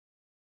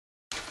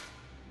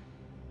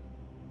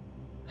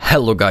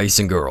Hello guys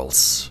and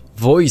girls,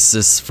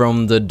 Voices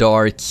from the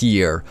Dark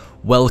here.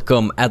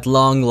 Welcome at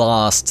long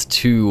last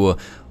to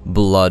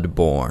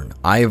Bloodborne.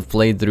 I have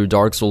played through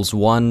Dark Souls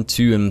 1,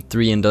 2 and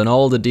 3 and done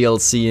all the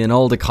DLC and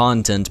all the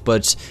content,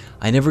 but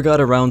I never got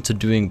around to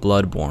doing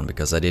Bloodborne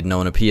because I didn't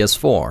own a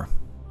PS4.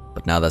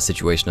 But now that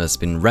situation has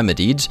been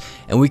remedied,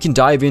 and we can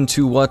dive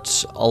into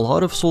what a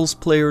lot of Souls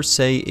players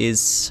say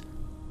is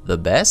the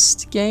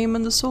best game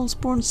in the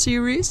Soulsborne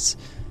series.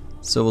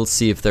 So we'll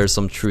see if there's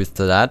some truth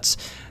to that.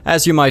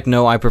 As you might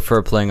know, I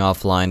prefer playing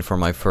offline for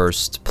my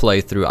first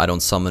playthrough. I don't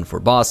summon for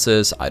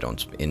bosses, I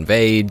don't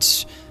invade.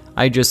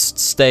 I just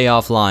stay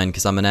offline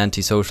because I'm an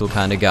antisocial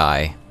kind of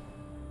guy.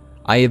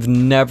 I have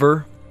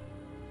never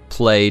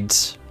played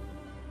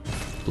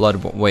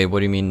Bloodborne. Wait, what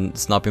do you mean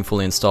it's not been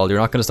fully installed? You're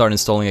not going to start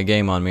installing a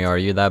game on me, are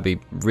you? That'd be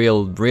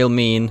real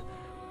mean.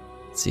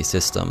 Let's see,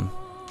 system.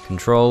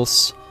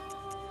 Controls.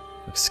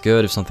 Looks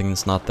good if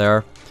something's not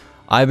there.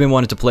 I've been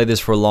wanting to play this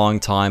for a long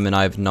time and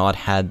I've not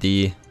had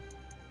the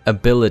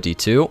ability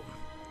to.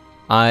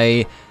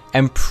 I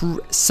am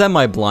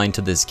semi-blind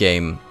to this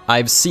game.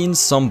 I've seen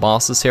some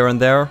bosses here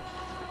and there.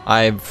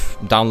 I've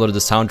downloaded the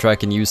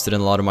soundtrack and used it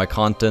in a lot of my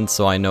content,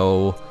 so I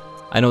know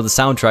the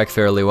soundtrack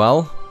fairly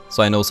well.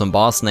 So I know some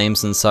boss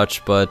names and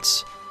such,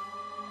 but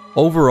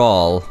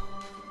overall,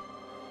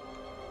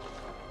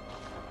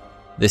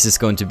 this is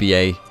going to be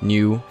a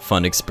new,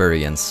 fun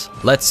experience.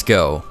 Let's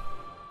go.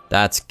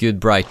 That's good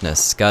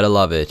brightness, gotta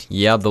love it.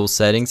 Yeah, those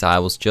settings, I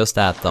was just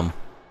at them.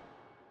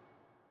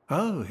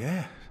 Oh,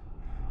 yeah.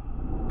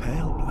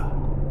 Pale blood.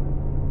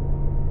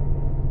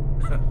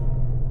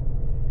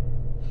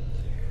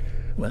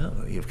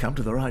 Well, you've come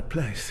to the right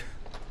place.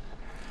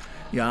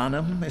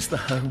 Yharnam is the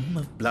home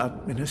of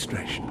blood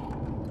ministration.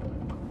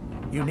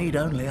 You need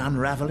only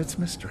unravel its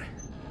mystery.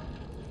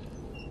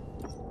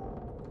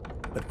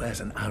 But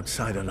where's an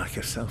outsider like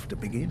yourself to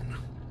begin?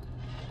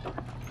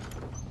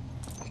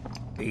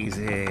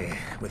 Easy,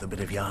 with a bit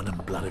of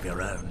Yharnam blood of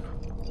your own.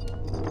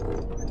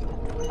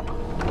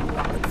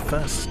 But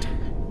first,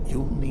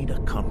 you'll need a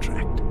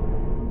contract.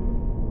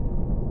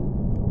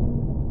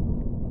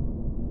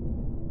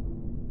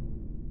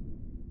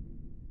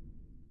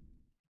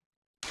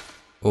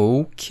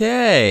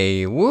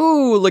 Okay,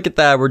 woo, look at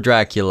that, we're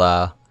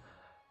Dracula.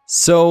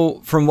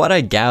 So, from what I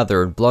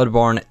gathered,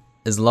 Bloodborne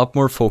is a lot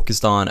more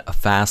focused on a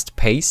fast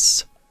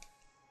pace.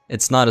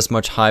 It's not as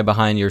much high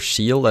behind your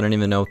shield. I don't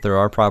even know if there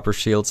are proper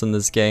shields in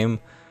this game.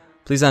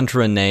 Please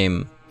enter a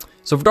name.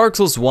 So for Dark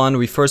Souls 1,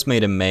 we first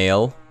made a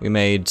male. We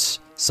made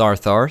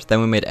Sarthar. Then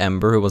we made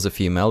Ember, who was a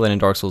female. Then in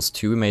Dark Souls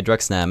 2, we made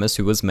Draxnamus,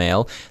 who was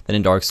male. Then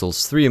in Dark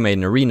Souls 3, we made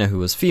Narina, who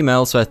was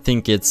female. So I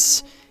think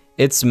it's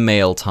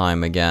male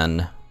time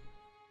again.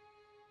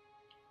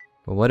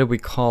 But what did we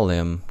call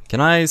him? Can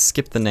I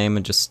skip the name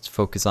and just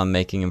focus on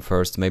making him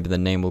first? Maybe the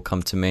name will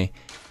come to me.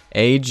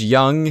 Age,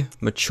 young,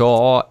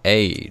 mature,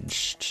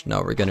 aged.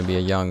 No, we're gonna be a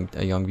young,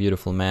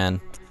 beautiful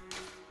man.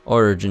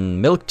 Origin,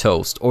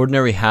 milquetoast,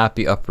 ordinary,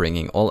 happy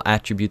upbringing, all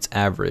attributes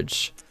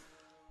average.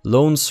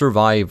 Lone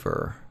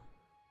survivor,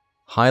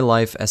 high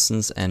life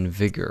essence and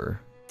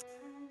vigor.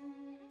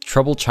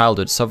 Troubled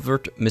childhood,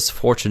 suffered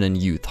misfortune in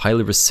youth,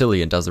 highly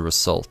resilient as a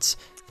result.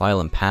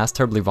 Violent past,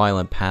 terribly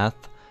violent path.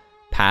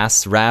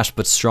 Past, rash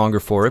but stronger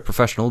for it.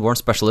 Professional, born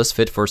specialist,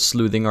 fit for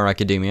sleuthing or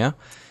academia.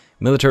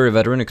 Military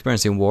veteran,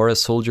 experiencing war, a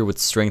soldier with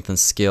strength and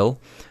skill.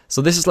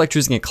 So this is like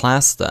choosing a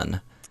class then.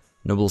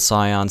 Noble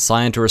scion,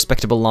 scion to a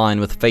respectable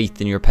line with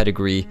faith in your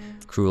pedigree.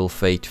 Cruel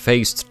fate,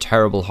 faced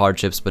terrible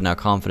hardships but now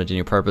confident in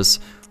your purpose.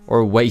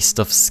 Or waste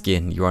of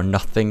skin, you are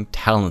nothing,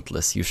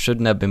 talentless, you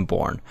shouldn't have been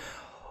born.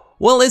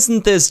 Well,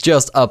 isn't this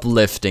just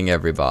uplifting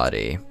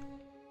everybody?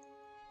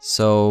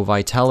 So,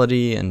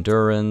 vitality,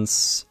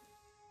 endurance,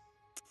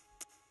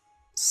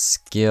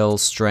 skill,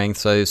 strength,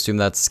 so I assume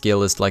that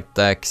skill is like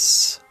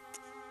dex.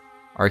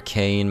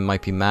 Arcane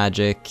might be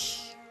magic,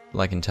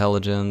 like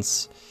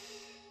intelligence.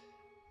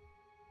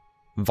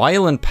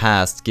 Violent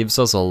past gives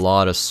us a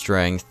lot of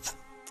strength.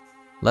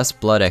 Less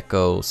blood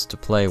echoes to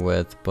play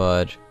with,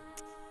 but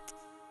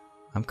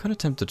I'm kind of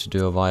tempted to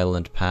do a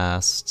violent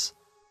past.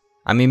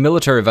 I mean,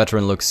 military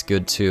veteran looks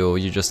good too.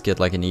 You just get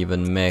like an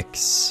even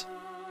mix.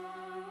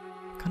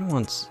 Kind of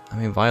want, I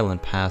mean,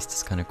 violent past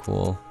is kind of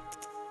cool.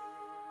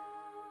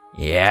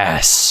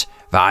 Yes,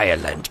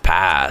 violent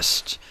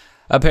past.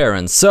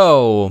 Appearance.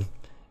 So,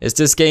 is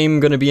this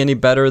game gonna be any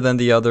better than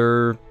the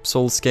other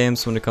Souls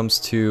games when it comes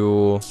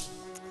to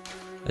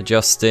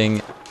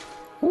adjusting?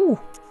 Ooh,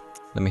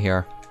 let me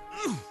hear.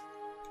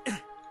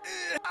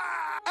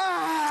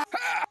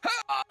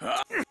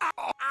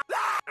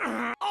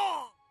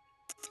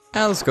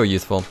 Let's go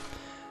youthful.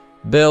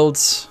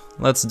 Builds.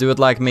 Let's do it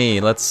like me.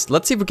 Let's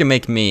see if we can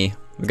make me.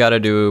 We gotta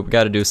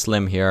do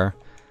slim here.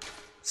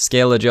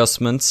 Scale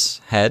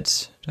adjustments. Head.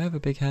 Do I have a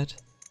big head?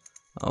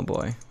 Oh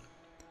boy.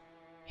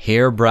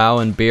 Hair, brow,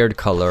 and beard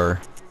color.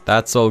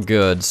 That's all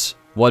good.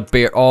 What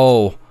beard?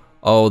 Oh,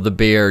 the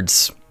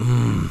beards.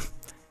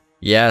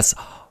 Yes.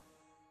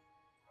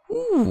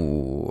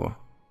 Ooh.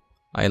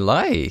 I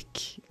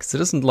like. Because it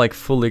doesn't like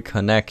fully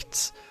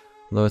connect.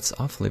 Though it's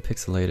awfully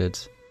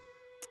pixelated.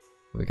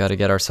 We gotta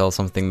get ourselves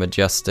something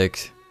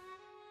majestic.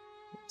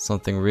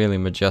 Something really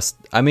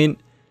majestic. I mean,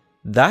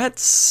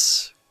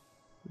 that's...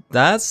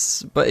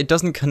 But it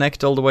doesn't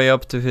connect all the way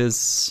up to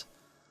his...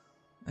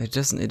 It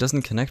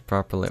doesn't connect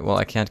properly. Well,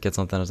 I can't get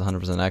something that's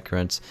 100%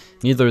 accurate.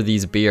 Neither of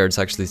these beards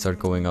actually start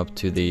going up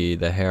to the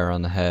hair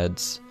on the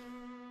heads.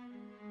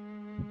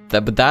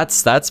 But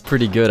that's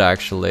pretty good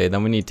actually.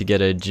 Then we need to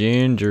get a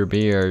ginger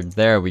beard.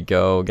 There we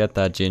go. Get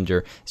that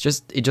ginger.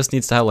 It just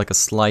needs to have like a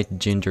slight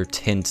ginger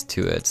tint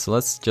to it. So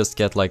let's just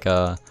get like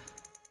a...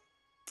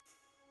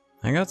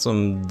 I got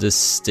some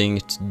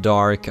distinct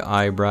dark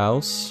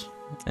eyebrows.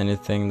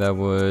 Anything that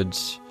would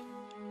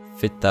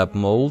fit that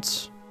mold.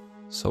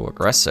 So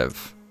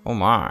aggressive. Oh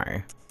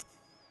my.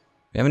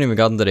 We haven't even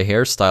gotten to the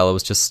hairstyle. I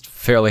was just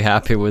fairly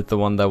happy with the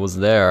one that was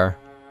there.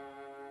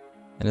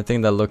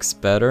 Anything that looks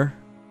better?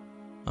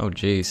 Oh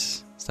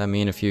jeez. Does that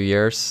mean a few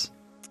years?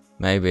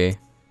 Maybe.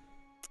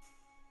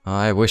 Oh,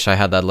 I wish I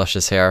had that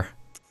luscious hair.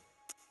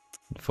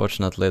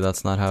 Unfortunately,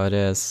 that's not how it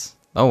is.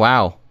 Oh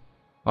wow.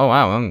 Oh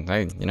wow.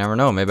 Hey, you never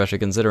know. Maybe I should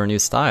consider a new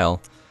style.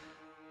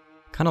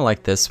 Kind of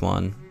like this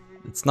one.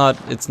 It's not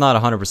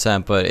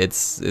 100%, but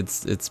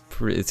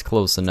it's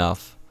close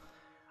enough.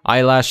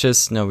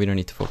 Eyelashes, no, we don't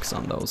need to focus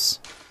on those.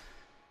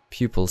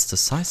 Pupils, the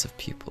size of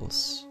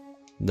pupils.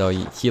 Though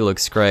he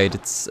looks great.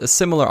 It's a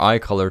similar eye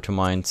color to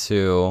mine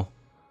too.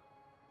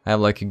 I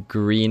have like a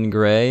green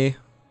gray.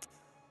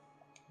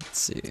 Let's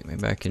see,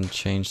 maybe I can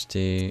change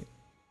the...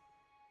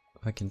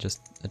 I can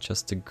just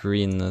adjust the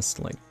greenness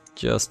like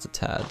just a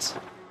tad.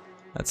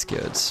 That's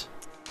good.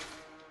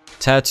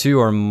 Tattoo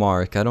or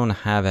mark? I don't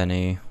have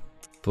any.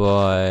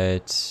 But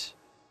it's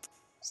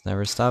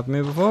never stopped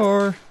me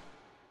before.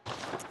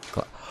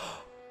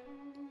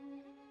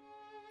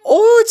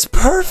 Oh, it's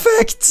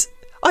perfect!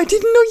 I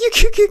didn't know you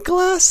could get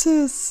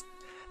glasses.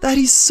 That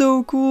is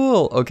so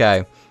cool.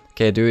 Okay,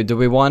 do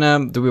we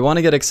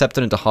wanna get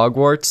accepted into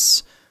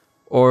Hogwarts,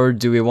 or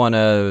do we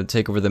wanna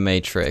take over the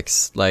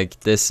Matrix?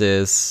 Like this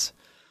is,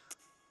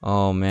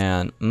 oh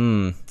man,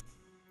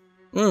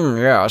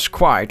 yes,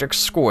 quite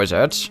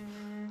exquisite.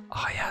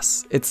 Oh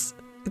yes, it's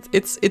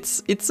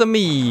a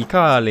me,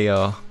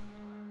 Carlio.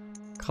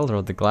 Color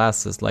of the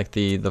glasses, like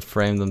the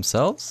frame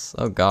themselves?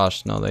 Oh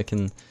gosh, no, they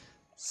can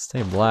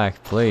stay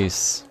black,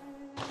 please.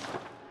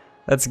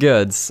 That's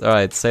good.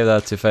 Alright, save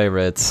that to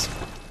favorites.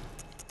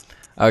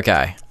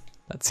 Okay,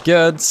 that's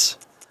good.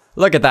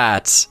 Look at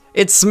that!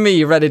 It's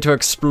me, ready to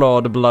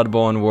explore the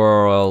Bloodborne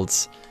world.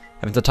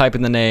 Having to type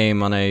in the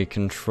name on a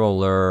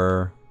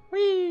controller.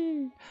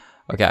 Whee!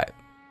 Okay.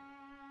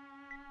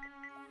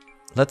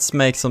 Let's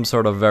make some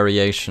sort of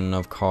variation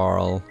of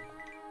Carl.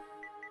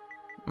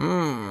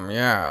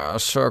 Yeah,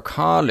 Sir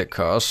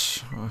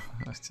Carlicus.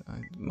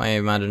 My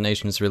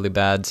imagination is really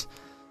bad.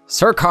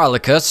 Sir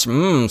Carlicus,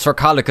 Sir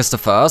Carlicus the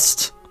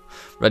First.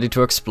 Ready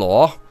to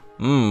explore.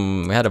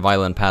 We had a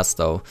violent past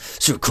though.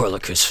 Sir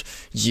Carlicus,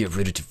 yeah,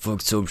 ready to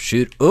fuck some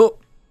shit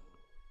up.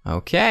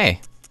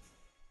 Okay.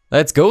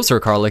 Let's go, Sir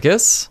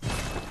Carlicus.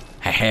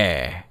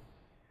 Heh.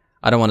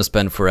 I don't want to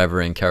spend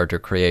forever in character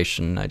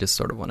creation. I just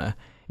sort of want to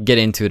get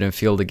into it and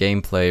feel the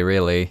gameplay,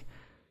 really.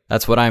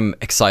 That's what I'm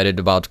excited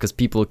about, because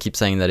people keep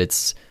saying that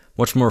it's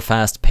much more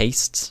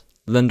fast-paced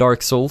than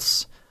Dark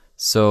Souls.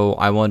 So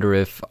I wonder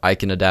if I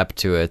can adapt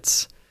to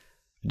it.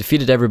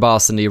 Defeated every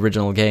boss in the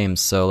original game,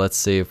 so let's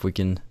see if we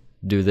can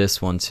do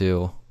this one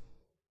too.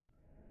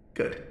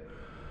 Good.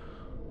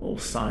 All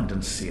signed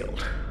and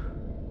sealed.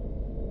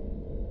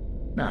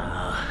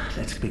 Now,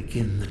 let's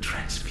begin the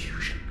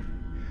transfusion.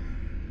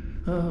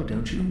 Oh,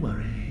 don't you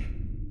worry.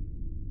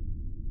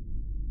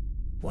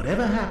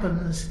 Whatever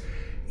happens,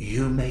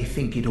 you may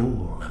think it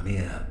all a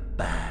mere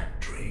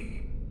bad dream.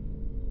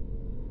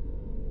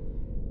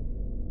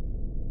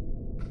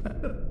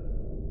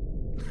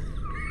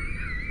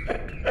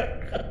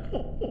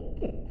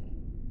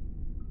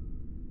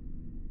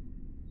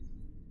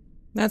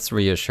 That's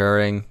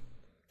reassuring.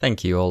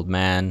 Thank you, old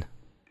man.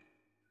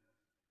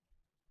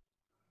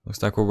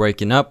 Looks like we're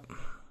waking up.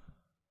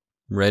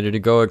 Ready to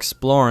go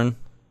exploring.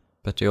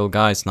 But the old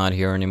guy's not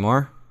here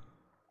anymore.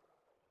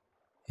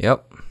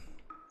 Yep.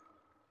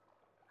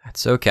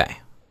 That's okay.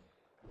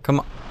 Come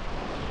on.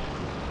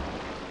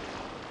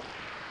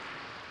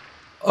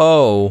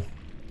 Oh.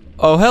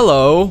 Oh,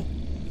 hello.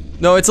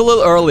 No, it's a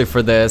little early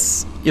for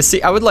this. You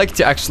see, I would like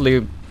to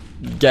actually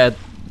get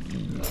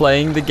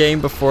playing the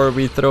game before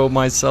we throw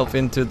myself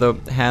into the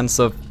hands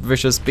of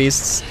vicious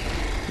beasts.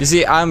 You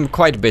see, I'm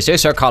quite busy.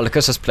 Sir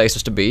Carlicus has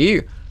places to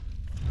be.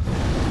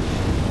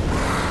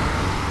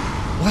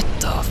 What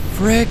the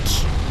frick?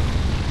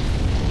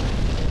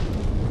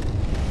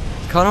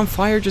 Caught on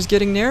fire just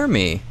getting near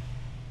me.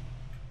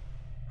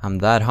 I'm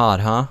that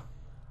hot, huh?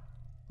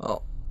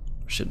 Oh,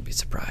 shouldn't be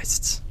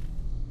surprised.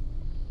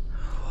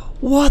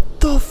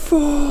 What the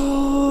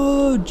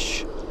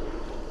fudge?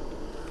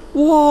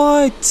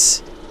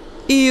 What?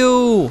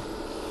 Ew.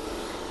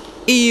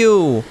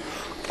 Ew.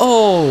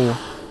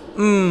 Oh.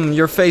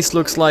 Your face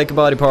looks like a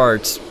body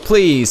part.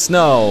 Please,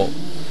 no.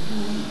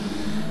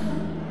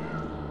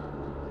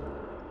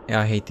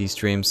 Yeah, I hate these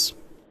dreams.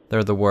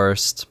 They're the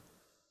worst.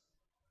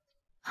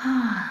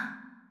 Ah,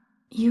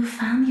 you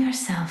found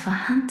yourself a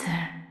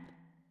hunter.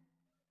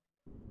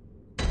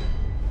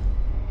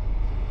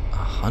 A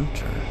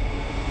hunter?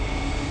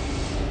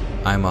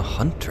 I'm a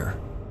hunter.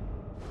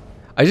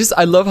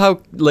 I love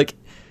how, like,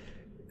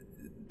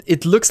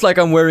 it looks like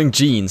I'm wearing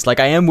jeans. Like,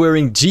 I am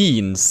wearing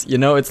jeans, you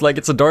know? It's like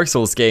it's a Dark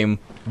Souls game,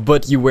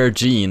 but you wear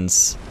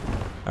jeans.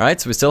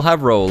 Alright, so we still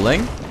have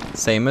rolling.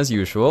 Same as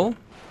usual.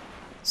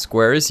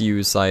 Square is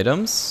use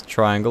items.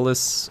 Triangle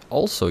is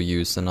also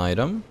use an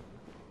item.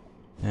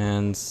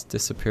 And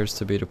this appears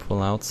to be to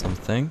pull out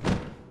something.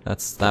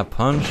 That's that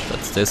punch.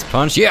 That's this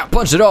punch. Yeah,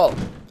 punch it all!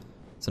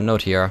 There's a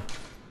note here.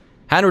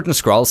 Handwritten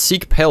scroll.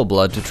 Seek pale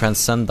blood to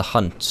transcend the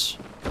hunt.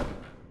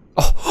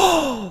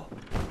 Oh!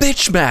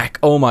 Bitch smack!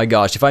 Oh my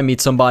gosh, if I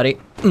meet somebody,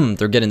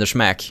 they're getting the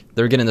schmack.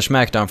 They're getting the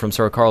schmack down from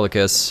Sir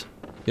Carlicus.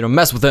 You don't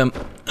mess with him.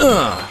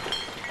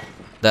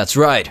 That's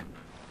right.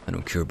 I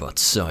don't care about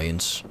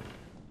science.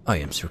 I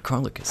am Sir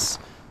Carlicus.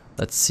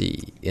 Let's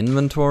see.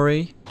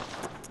 Inventory.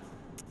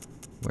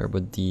 Where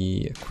would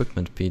the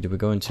equipment be? Do we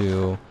go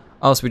into...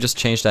 Oh, so we just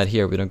changed that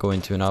here. We don't go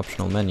into an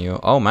optional menu.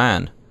 Oh,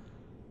 man.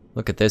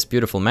 Look at this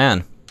beautiful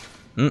man.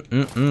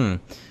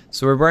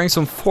 So we're wearing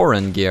some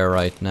foreign gear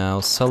right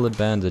now. Solid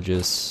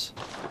bandages.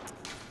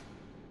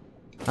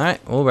 Alright,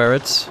 we'll wear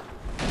it.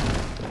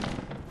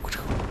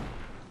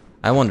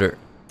 I wonder,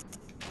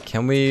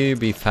 can we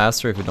be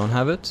faster if we don't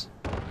have it?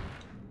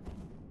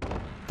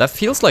 That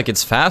feels like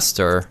it's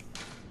faster.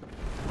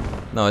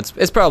 No,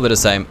 it's probably the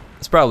same.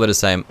 It's probably the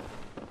same.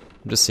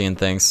 I'm just seeing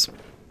things.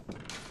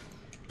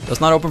 Does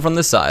not open from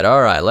this side.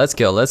 Alright, let's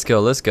go, let's go,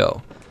 let's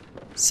go.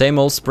 Same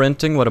old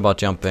sprinting, what about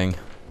jumping?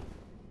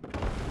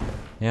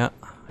 Yeah,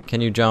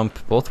 can you jump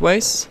both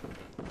ways?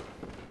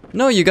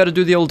 No, you gotta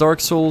do the old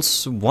Dark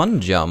Souls 1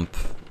 jump.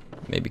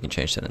 Maybe you can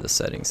change that in the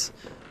settings.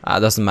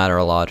 Doesn't matter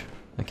a lot.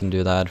 I can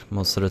do that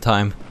most of the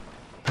time.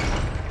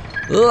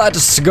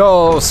 Let's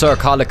go, Sir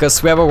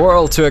Carlicus. We have a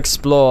world to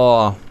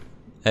explore.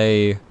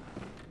 A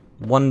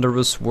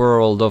wondrous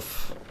world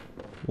of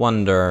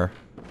wonder.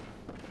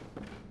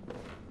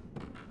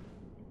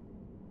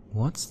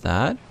 What's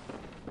that?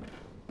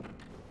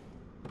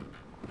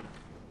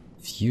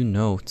 Few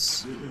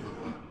notes.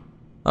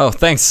 Oh,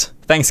 thanks.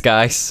 Thanks,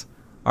 guys.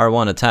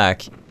 R1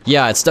 attack.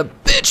 Yeah, it's the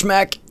bitch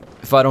smack.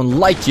 If I don't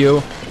like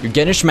you, you're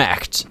getting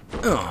smacked.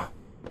 Ugh.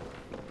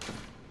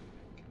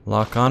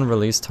 Lock on,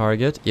 release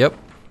target. Yep.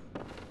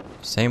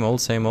 Same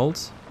old, same old.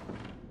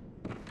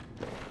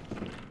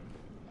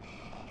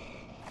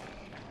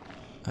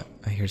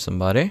 I hear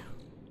somebody.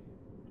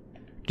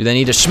 Do they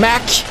need a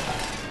smack?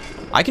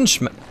 I can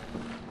smack.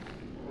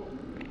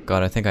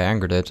 God, I think I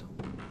angered it.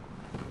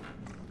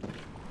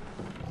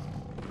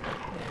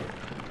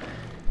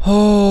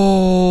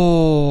 Oh.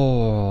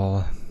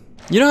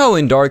 You know how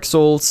in Dark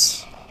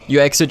Souls,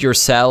 you exit your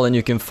cell and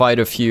you can fight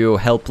a few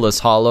helpless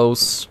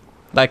hollows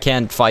that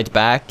can't fight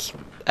back,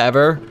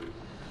 ever?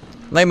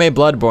 They made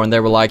Bloodborne, they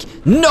were like,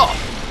 no!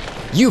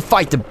 You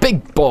fight the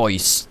big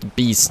boys,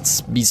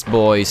 beast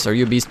boys. Are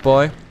you a beast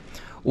boy?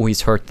 Oh,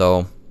 he's hurt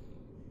though.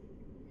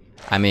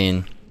 I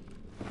mean,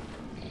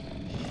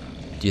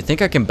 do you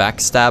think I can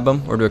backstab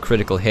him or do a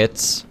critical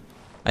hit?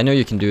 I know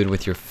you can do it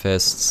with your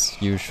fists,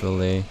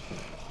 usually.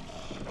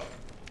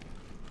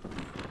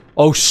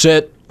 Oh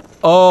shit.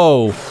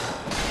 Oh.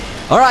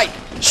 Alright,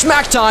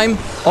 smack time.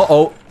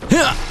 Uh-oh.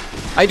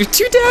 I do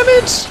 2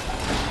 damage.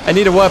 I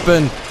need a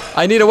weapon.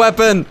 I need a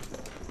weapon.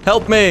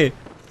 Help me.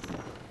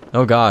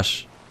 Oh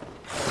gosh.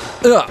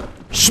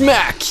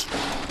 Smack.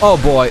 Oh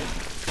boy.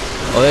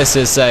 Oh, this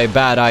is a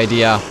bad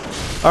idea.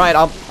 Alright,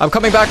 I'm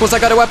coming back once I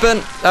got a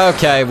weapon.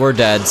 Okay, we're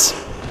dead.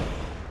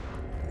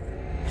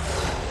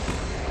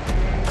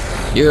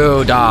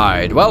 You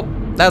died. Well,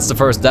 that's the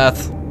first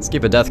death. Let's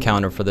keep a death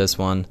counter for this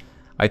one.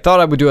 I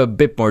thought I would do a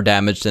bit more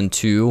damage than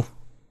 2,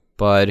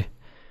 but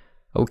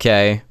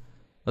okay.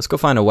 Let's go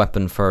find a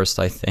weapon first,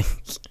 I think.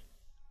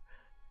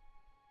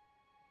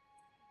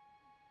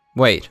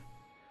 Wait.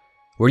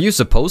 Were you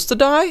supposed to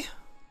die?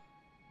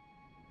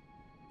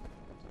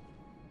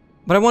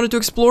 But I wanted to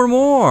explore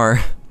more.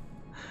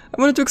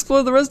 I wanted to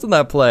explore the rest of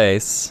that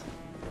place.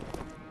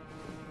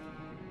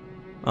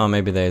 Oh,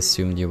 maybe they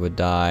assumed you would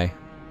die.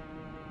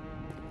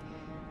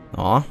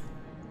 Aw.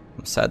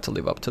 I'm sad to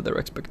live up to their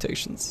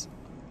expectations.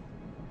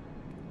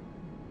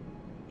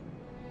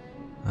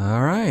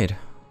 Alright.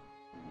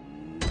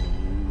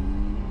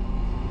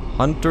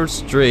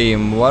 Hunter's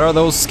Dream. What are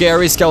those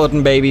scary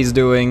skeleton babies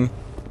doing?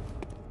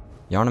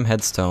 Yarnum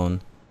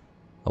Headstone.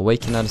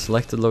 Awaken at a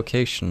selected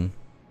location.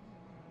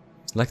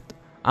 Select.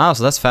 Ah,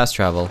 so that's fast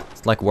travel.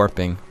 It's like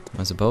warping,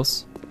 I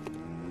suppose.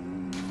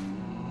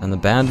 An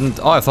abandoned.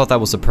 Oh, I thought that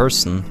was a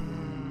person.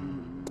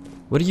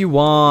 What do you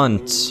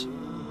want?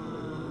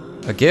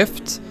 A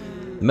gift?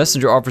 The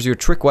messenger offers you a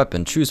trick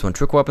weapon. Choose one.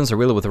 Trick weapons are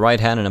wielded with the right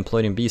hand and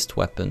employed in beast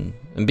weapon.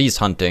 In beast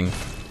hunting.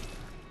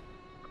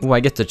 Ooh, I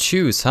get to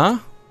choose, huh?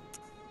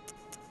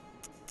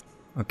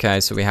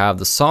 Okay, so we have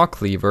the saw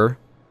cleaver,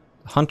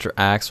 the hunter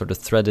axe, or the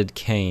threaded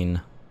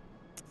cane.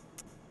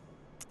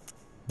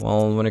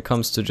 Well, when it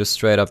comes to just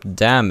straight up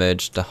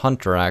damage, the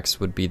hunter axe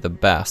would be the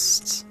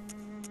best.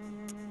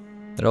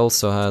 It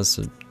also has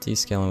a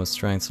descaling with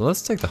strength, so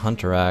let's take the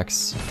Hunter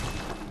Axe.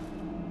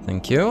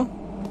 Thank you.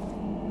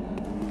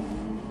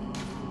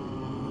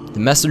 The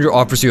messenger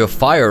offers you a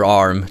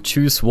firearm.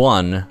 Choose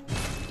one.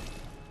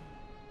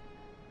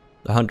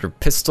 The Hunter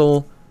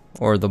Pistol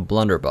or the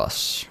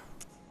Blunderbuss.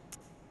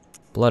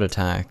 Blood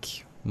attack.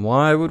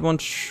 Why would one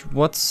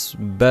what's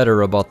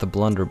better about the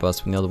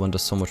Blunderbuss when the other one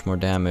does so much more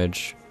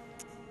damage?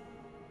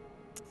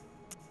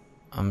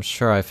 I'm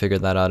sure I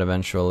figured that out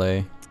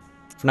eventually.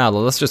 For now,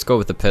 though, let's just go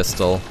with the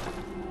pistol.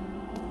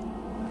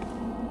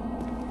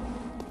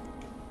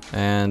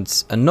 And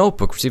a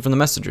notebook received from the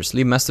messengers.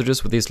 Leave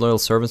messages with these loyal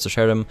servants to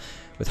share them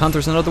with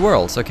hunters in other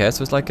worlds. Okay,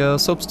 so it's like a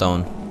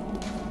soapstone.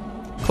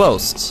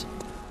 Closed.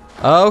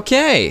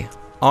 Okay.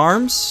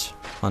 Arms.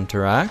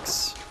 Hunter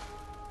Axe.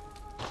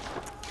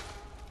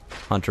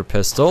 Hunter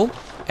Pistol.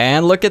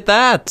 And look at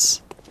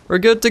that! We're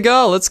good to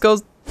go. Let's go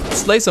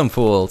slay some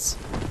fools.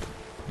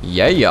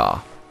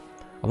 Yeah.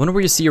 I wonder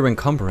where you see your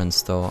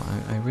encumbrance, though.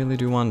 I really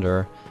do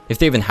wonder. If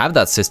they even have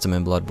that system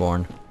in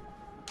Bloodborne.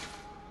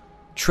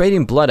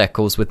 Trading blood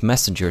echoes with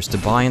messengers to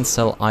buy and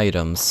sell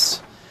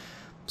items.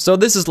 So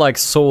this is like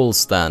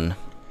souls, then.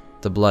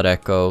 The blood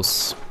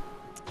echoes.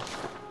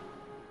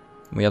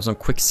 We have some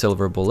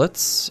quicksilver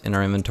bullets in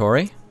our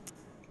inventory.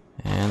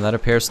 And that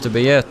appears to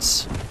be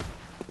it.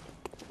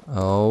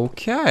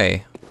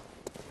 Okay.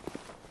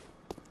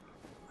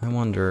 I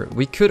wonder,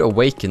 we could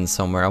awaken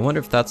somewhere. I wonder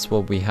if that's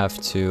what we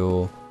have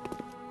to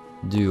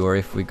do, or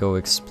if we go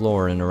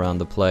exploring around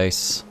the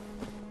place.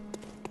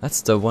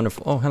 That's the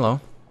wonderful, oh, hello.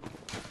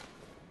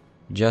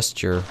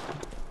 Gesture.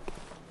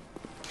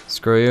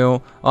 Screw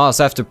you. Oh,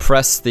 so I have to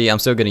press the, I'm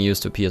still getting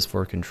used to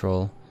PS4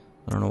 control.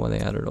 I don't know why they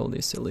added all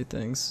these silly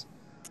things.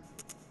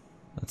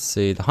 Let's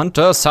see, the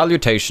Hunter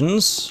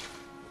Salutations.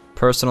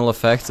 Personal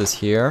effect is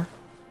here.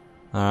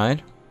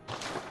 Alright.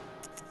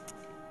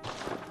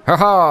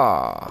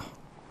 Haha!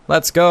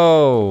 Let's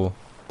go!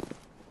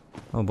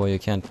 Oh boy, you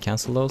can't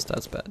cancel those?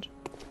 That's bad.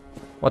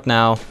 What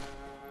now?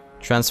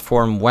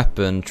 Transform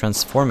weapon,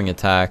 transforming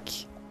attack.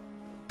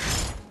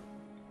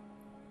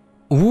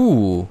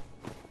 Ooh!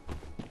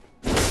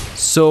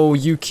 So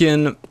you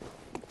can...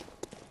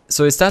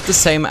 So is that the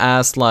same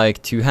as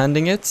like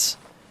two-handing it?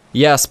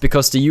 Yes,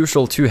 because the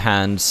usual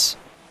two-hands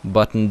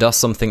button does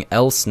something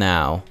else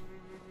now.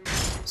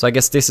 So I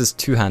guess this is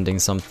two-handing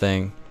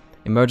something.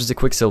 Emergency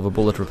quicksilver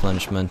bullet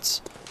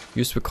replenishment.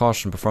 Use with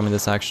caution, performing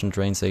this action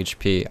drains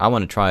HP. I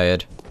want to try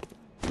it.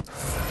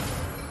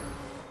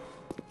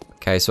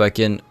 Okay, so I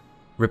can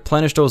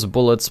replenish those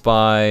bullets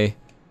by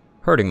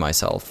hurting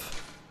myself.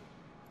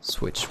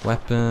 Switch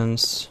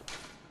weapons.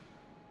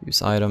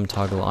 Use item,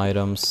 toggle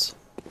items.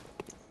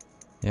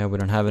 Yeah, we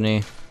don't have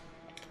any.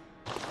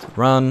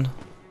 Run.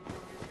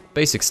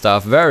 Basic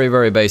stuff, very,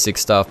 very basic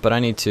stuff, but I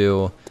need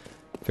to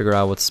figure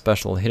out what's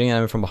special. Hitting an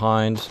enemy from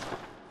behind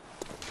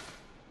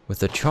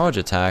with a charge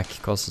attack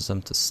causes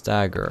them to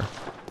stagger.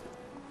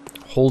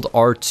 Hold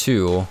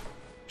R2.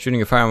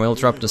 Shooting a firearm will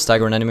interrupt and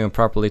stagger an enemy when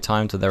properly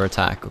timed to their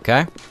attack,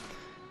 okay?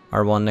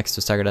 R1 next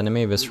to staggered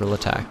enemy, visceral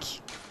attack.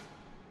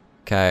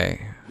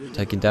 Okay.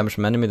 Taking damage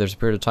from enemy, there's a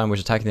period of time which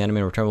attacking the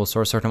enemy in return will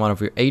restore a certain amount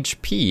of your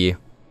HP.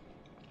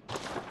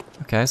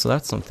 Okay, so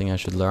that's something I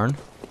should learn.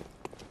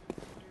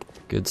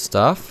 Good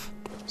stuff.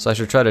 So I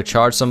should try to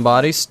charge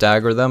somebody,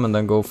 stagger them, and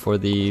then go for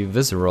the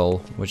visceral,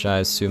 which I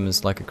assume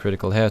is like a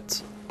critical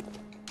hit.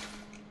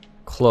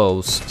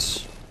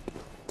 Closed.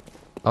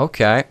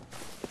 Okay.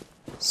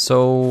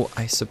 So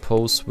I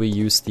suppose we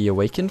use the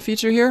awaken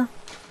feature here?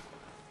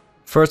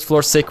 First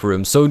floor sick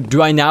room. So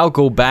do I now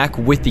go back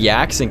with the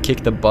axe and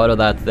kick the butt of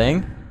that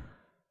thing?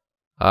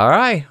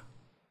 Alright.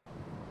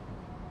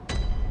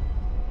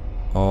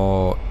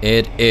 Oh,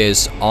 it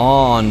is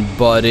on,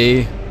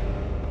 buddy.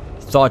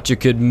 Thought you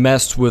could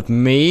mess with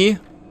me?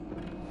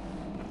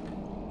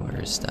 Where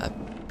is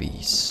that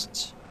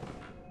beast?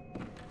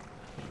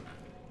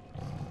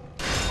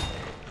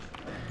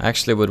 I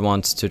actually would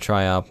want to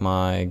try out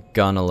my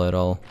gun a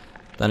little.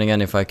 Then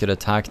again, if I could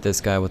attack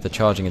this guy with a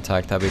charging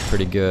attack, that'd be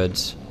pretty good.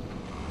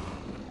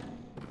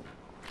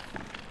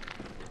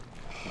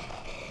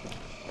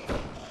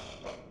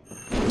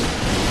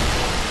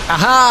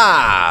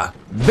 Aha!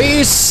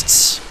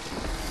 Beast!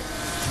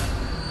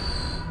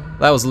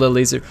 That was a little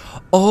easier.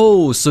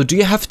 Oh, so do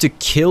you have to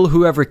kill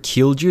whoever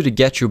killed you to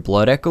get your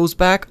blood echoes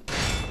back?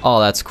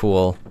 Oh, that's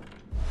cool.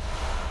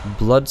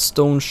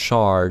 Bloodstone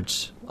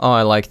shards. Oh,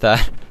 I like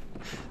that.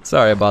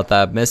 Sorry about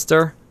that,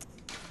 mister.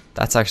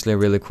 That's actually a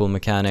really cool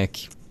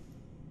mechanic.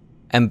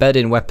 Embed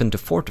in weapon to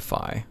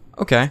fortify.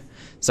 Okay.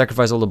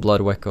 Sacrifice all the blood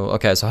echo.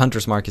 Okay, so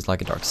Hunter's Mark is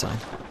like a dark sign.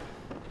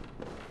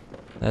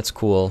 That's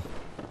cool.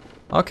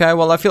 Okay,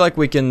 well, I feel like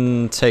we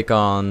can take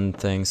on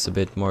things a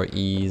bit more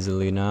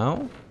easily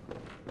now.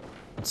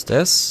 What's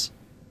this?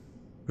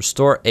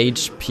 Restore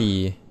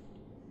HP.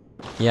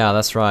 Yeah,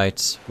 that's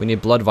right. We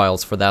need blood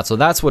vials for that. So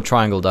that's what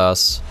Triangle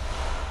does.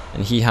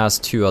 And he has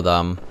 2 of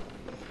them.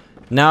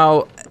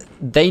 Now,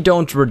 they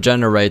don't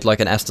regenerate like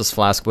an Estus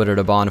flask without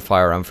a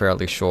bonfire, I'm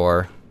fairly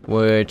sure.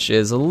 Which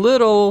is a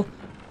little...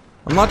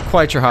 I'm not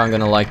quite sure how I'm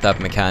gonna like that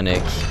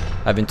mechanic.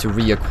 having to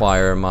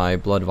reacquire my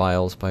blood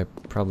vials by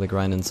probably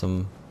grinding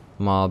some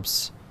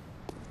mobs.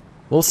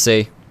 We'll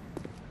see.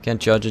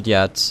 Can't judge it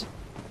yet.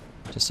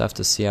 Just have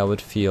to see how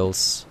it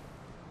feels.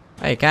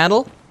 Hey,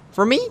 candle?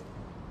 For me?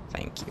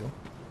 Thank you.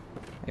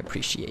 I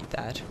appreciate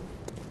that.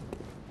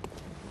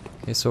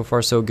 Okay, so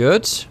far so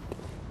good.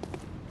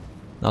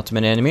 Not too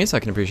many enemies, I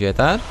can appreciate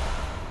that.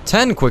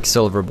 10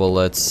 quicksilver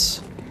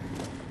bullets.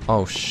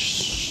 Oh,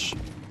 shh.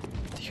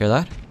 Did you hear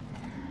that?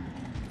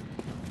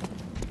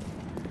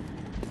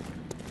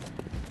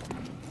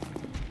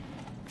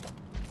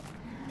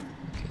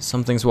 Okay,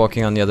 something's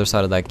walking on the other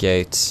side of that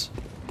gate.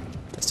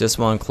 Is this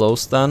one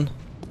closed then?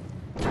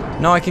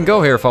 No, I can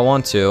go here if I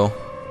want to.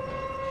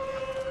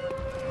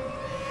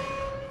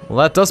 Well,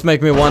 that does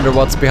make me wonder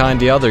what's behind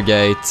the other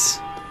gate.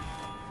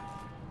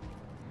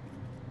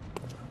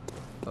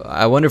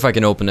 I wonder if I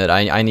can open it.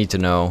 I need to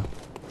know.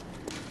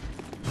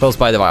 Close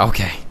by the way.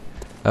 Okay.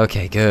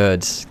 Okay,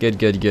 good.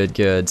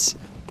 Good.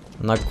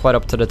 I'm not quite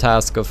up to the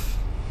task of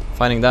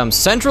finding them.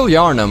 Central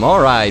Yarnum.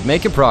 Alright,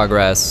 making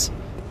progress.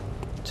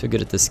 Too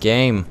good at this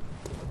game.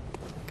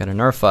 Gotta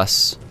nerf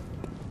us.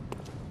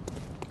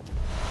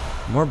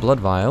 More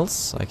blood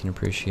vials, I can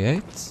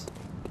appreciate.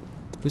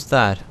 Who's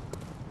that?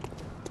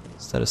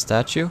 Is that a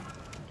statue?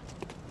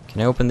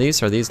 Can I open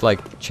these? Are these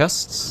like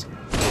chests?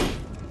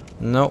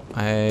 No,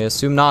 I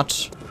assume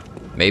not.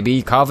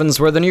 Maybe coffins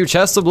were the new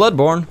chests of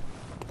Bloodborne.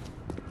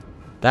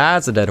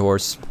 That's a dead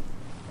horse.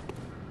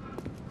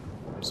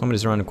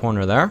 Somebody's around the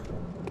corner there.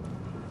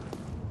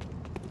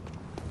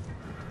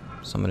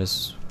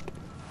 Somebody's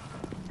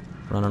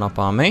running up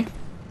on me.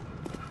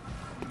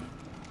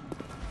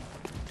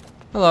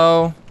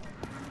 Hello.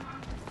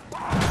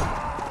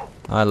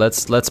 Alright,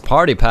 let's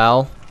party,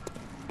 pal.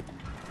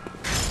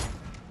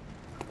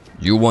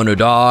 You wanna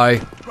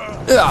die?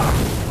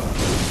 Ugh.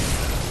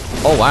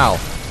 Oh wow.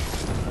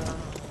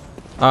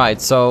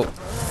 Alright, so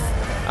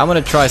I'm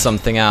gonna try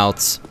something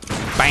out.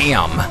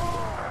 Bam!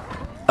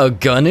 A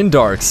gun in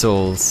Dark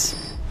Souls.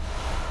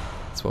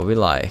 That's what we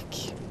like.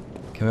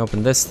 Can we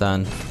open this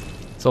then?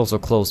 It's also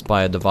closed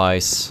by a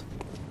device.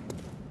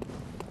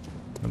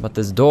 What about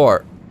this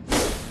door?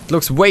 It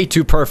looks way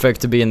too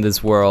perfect to be in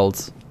this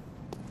world.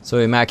 So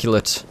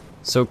immaculate.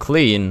 So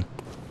clean.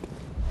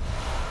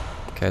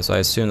 Okay, so I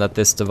assume that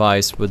this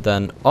device would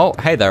then... Oh,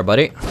 hey there,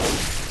 buddy.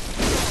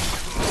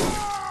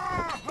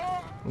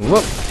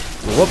 Whoop.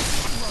 Whoop.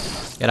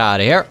 Get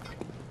out of here.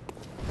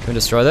 Can we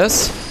destroy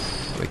this?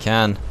 We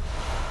can.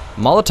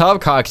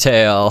 Molotov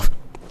cocktail.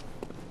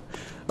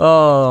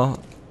 Oh,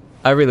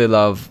 I really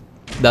love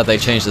that they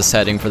changed the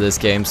setting for this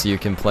game so you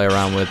can play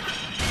around with...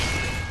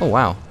 Oh,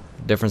 wow.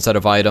 Different set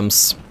of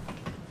items.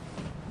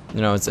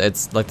 You know,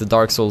 it's like the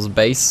Dark Souls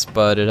base,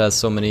 but it has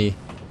so many...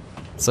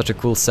 Such a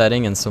cool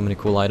setting and so many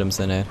cool items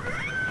in it.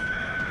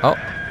 Oh.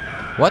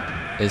 What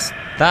is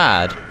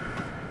that?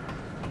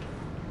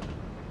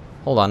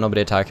 Hold on,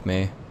 nobody attacked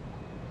me.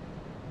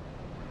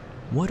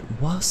 What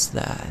was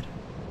that?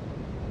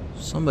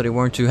 Somebody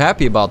weren't too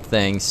happy about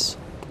things.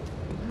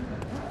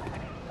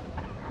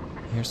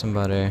 Here's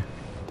somebody.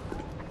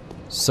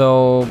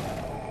 So,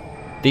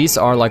 these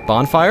are like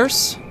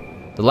bonfires?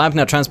 The lamp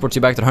now transports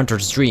you back to the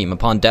hunter's dream.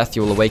 Upon death,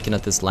 you will awaken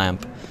at this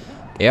lamp.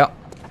 Yeah.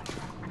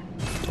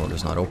 Door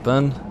does not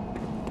open.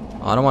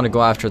 I don't want to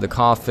go after the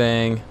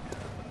coughing.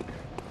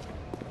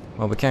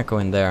 Well, we can't go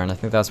in there, and I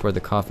think that's where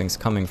the coughing's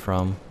coming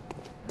from.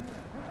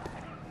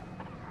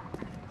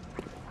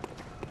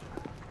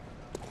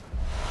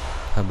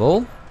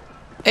 Pebble?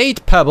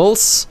 8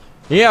 pebbles!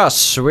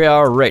 Yes, we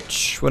are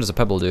rich. What does a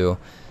pebble do?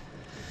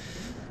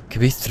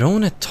 Could be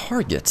thrown at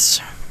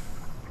targets.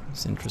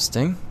 That's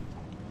interesting.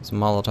 Some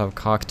Molotov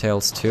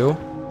cocktails too.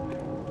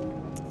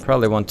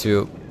 Probably want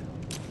to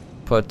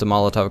put the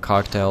Molotov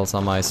cocktails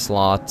on my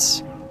slot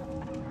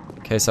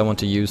in case I want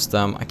to use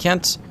them. I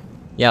can't...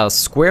 Yeah,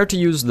 square to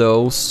use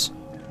those.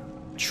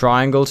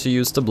 Triangle to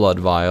use the blood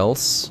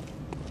vials.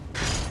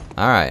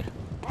 Alright.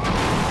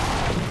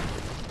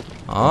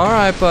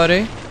 Alright,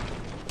 buddy.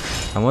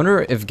 I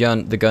wonder if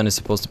the gun is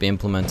supposed to be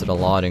implemented a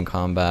lot in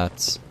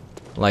combat.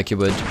 Like you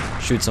would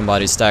shoot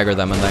somebody, stagger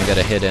them, and then get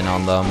a hit in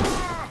on them.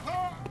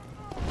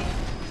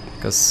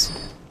 Because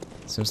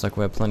it seems like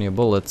we have plenty of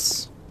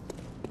bullets.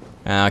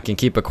 And I can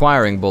keep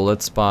acquiring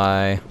bullets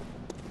by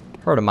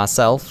hurting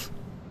myself.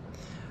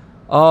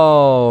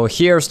 Oh,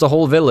 here's the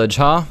whole village,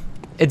 huh?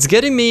 It's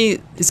giving me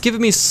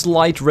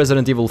slight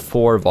Resident Evil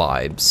 4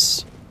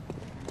 vibes.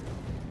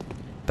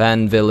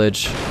 Banned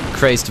village,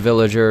 crazed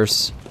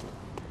villagers.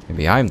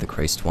 Maybe I'm the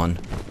crazed one.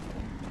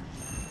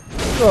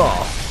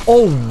 Oh,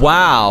 oh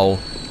wow!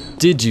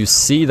 Did you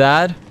see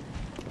that?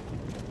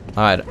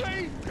 Alright.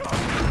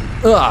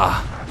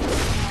 Ugh.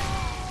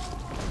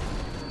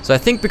 So I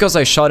think because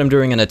I shot him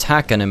during an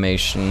attack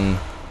animation,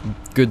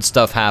 good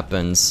stuff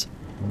happens.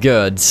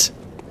 Good.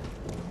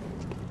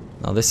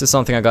 Now this is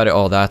something I gotta...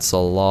 Oh, that's a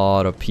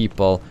lot of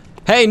people.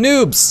 Hey,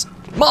 noobs!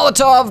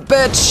 Molotov,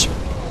 bitch!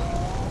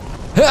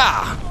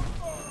 Ha!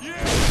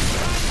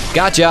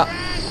 Gotcha!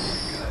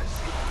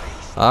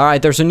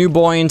 Alright, there's a new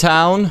boy in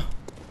town.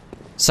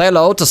 Say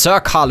hello to Sir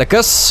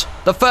Calicus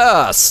the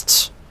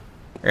First.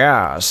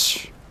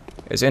 Yes.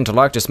 His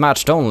intellect is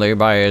matched only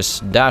by his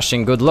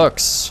dashing good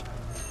looks.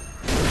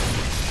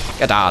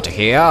 Get out of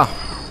here.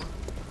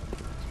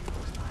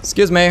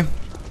 Excuse me.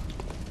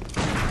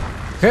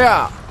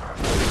 Here.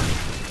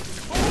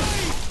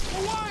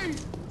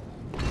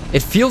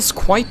 It feels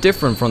quite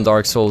different from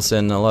Dark Souls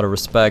in a lot of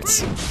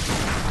respects.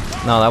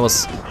 No, that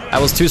was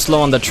too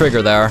slow on the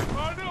trigger there.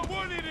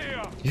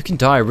 You can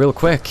die real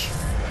quick.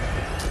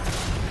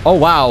 Oh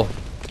wow.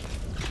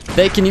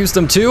 They can use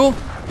them too?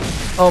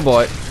 Oh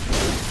boy.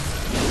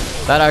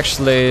 That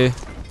actually...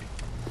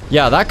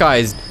 Yeah, that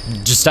guy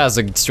just has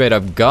a straight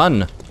up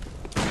gun.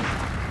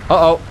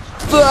 Uh-oh.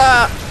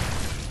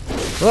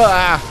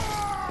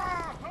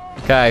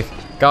 Okay,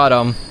 got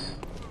him.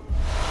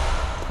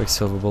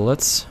 Quicksilver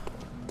bullets.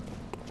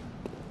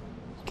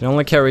 Can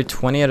only carry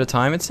 20 at a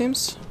time, it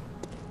seems.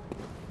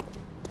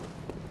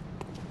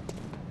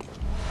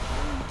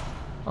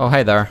 Oh,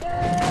 hey there.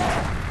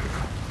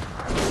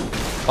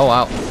 Oh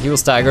wow, he was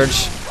staggered.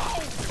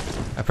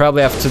 I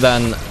probably have to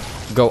then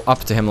go up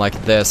to him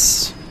like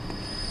this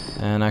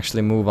and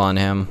actually move on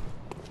him.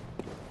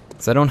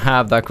 Because I don't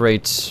have that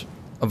great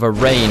of a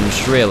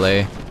range,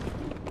 really.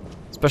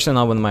 Especially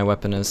not when my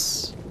weapon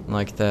is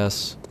like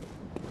this.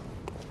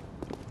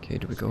 Okay,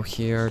 do we go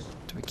here?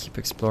 Do we keep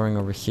exploring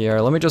over here?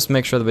 Let me just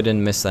make sure that we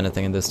didn't miss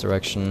anything in this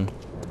direction.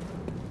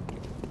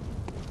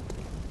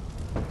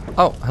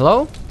 Oh,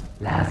 hello?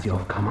 Lads,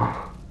 you've come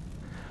on.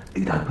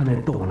 You'd open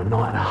the door on a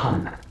night of the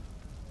hunt.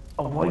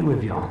 Away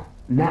with you.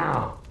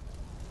 Now.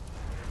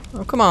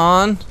 Oh, come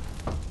on.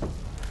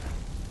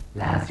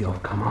 Lads,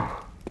 you've come on.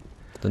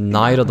 The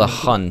night of the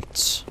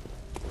hunt.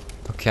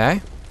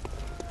 Okay.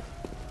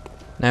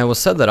 Now, it was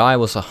said that I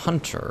was a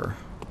hunter.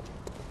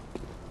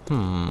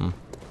 Well,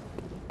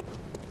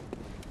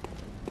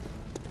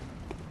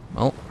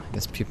 I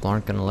guess people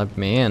aren't gonna let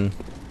me in.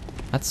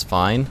 That's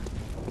fine.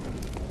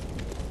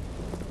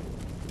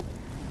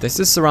 This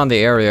is around the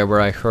area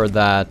where I heard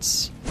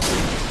that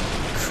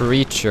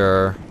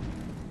creature.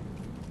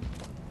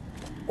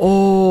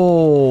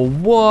 Oh,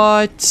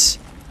 what?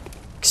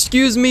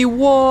 Excuse me,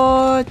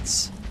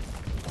 what?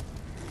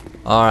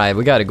 Alright,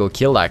 we gotta go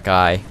kill that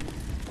guy.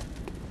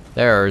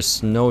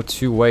 There's no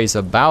two ways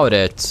about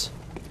it.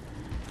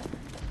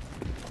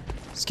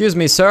 Excuse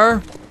me,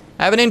 sir.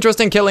 I have an interest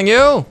in killing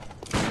you.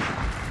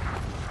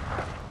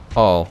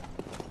 Oh.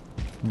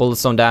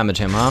 Bullets don't damage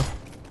him, huh?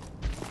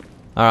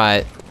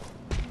 Alright.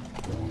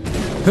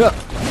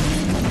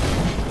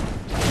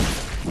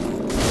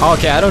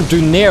 Okay, I don't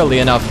do nearly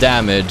enough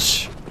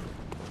damage.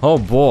 Oh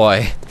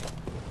boy.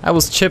 I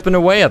was chipping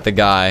away at the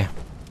guy.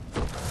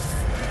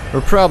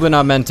 We're probably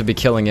not meant to be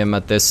killing him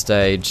at this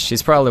stage.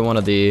 He's probably one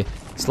of the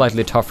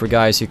slightly tougher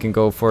guys you can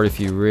go for if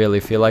you really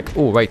feel like...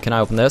 Oh, wait, can I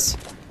open this?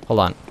 Hold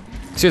on.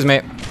 Excuse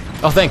me.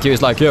 Oh, thank you.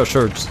 He's like, yeah,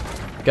 sure, just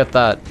get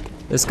that.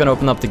 This is gonna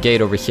open up the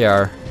gate over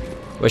here.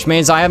 Which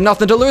means I have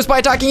nothing to lose by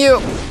attacking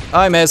you!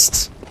 I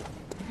missed.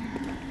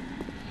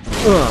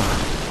 Ugh.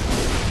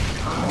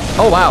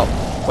 Oh, wow.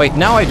 Wait,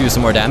 now I do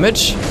some more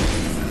damage.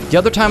 The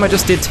other time I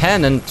just did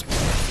 10, and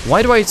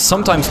why do I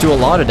sometimes do a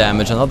lot of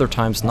damage and other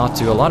times not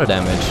do a lot of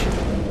damage?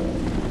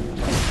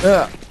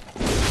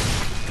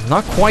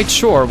 Not quite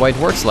sure why it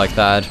works like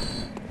that.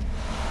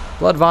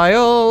 Blood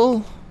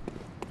vial.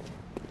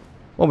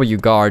 What were you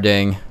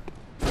guarding?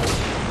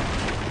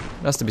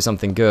 It has to be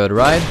something good,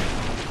 right?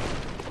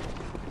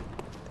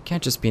 There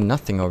can't just be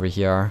nothing over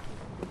here.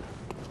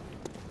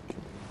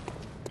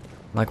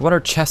 Like, what are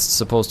chests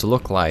supposed to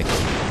look like?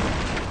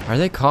 Are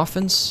they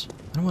coffins?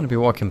 I don't want to be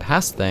walking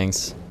past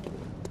things.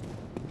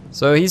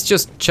 So he's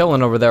just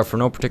chilling over there for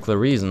no particular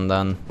reason,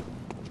 then.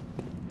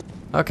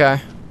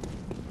 Okay.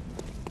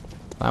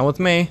 Fine with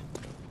me.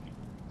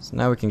 So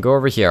now we can go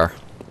over here.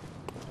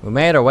 We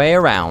made our way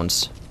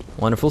around.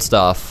 Wonderful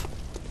stuff.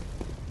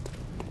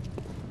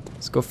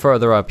 Let's go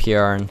further up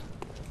here and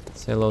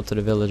say hello to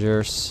the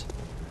villagers.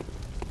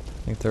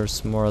 I think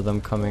there's more of them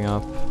coming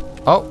up.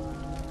 Oh!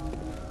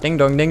 Ding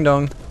dong, ding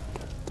dong.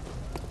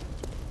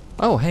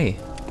 Oh, hey.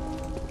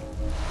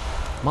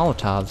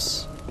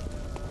 Molotovs.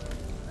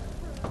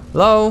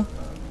 Hello?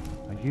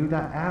 Are you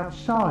that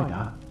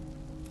outsider?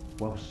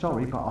 Well,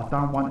 sorry, but I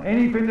don't want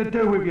anything to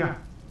do with you.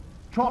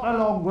 Trot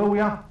along, will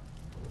ya?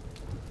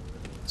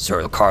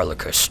 Sir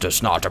Carlicus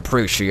does not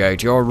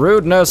appreciate your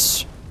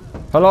rudeness.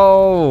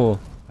 Hello?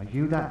 Are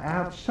you that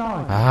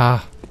outsider?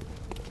 Ah.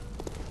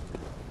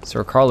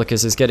 Sir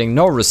Carlicus is getting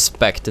no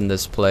respect in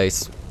this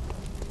place.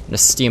 An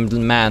esteemed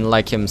man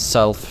like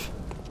himself.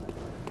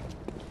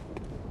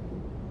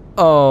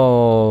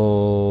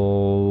 Oh,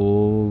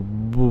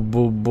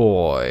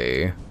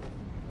 boy.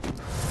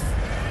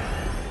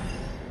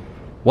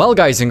 Well,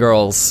 guys and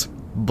girls,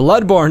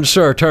 Bloodborne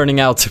sure turning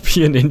out to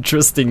be an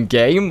interesting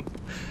game.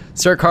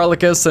 Sir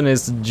Carlicus and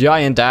his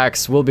giant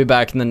axe will be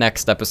back in the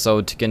next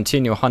episode to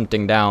continue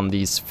hunting down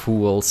these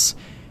fools.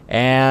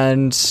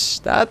 And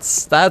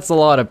that's a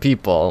lot of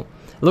people.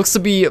 It looks to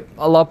be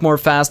a lot more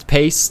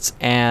fast-paced,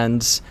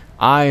 and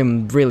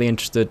I'm really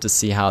interested to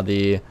see how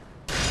the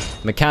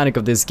mechanic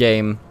of this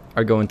game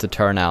are going to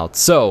turn out.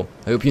 So,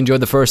 I hope you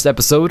enjoyed the first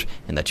episode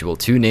and that you will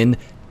tune in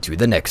to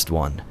the next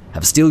one.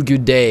 Have a still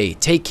good day,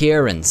 take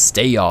care and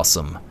stay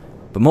awesome.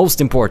 But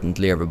most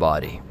importantly,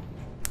 everybody,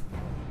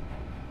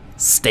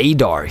 stay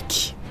dark.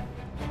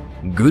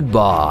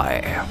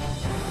 Goodbye.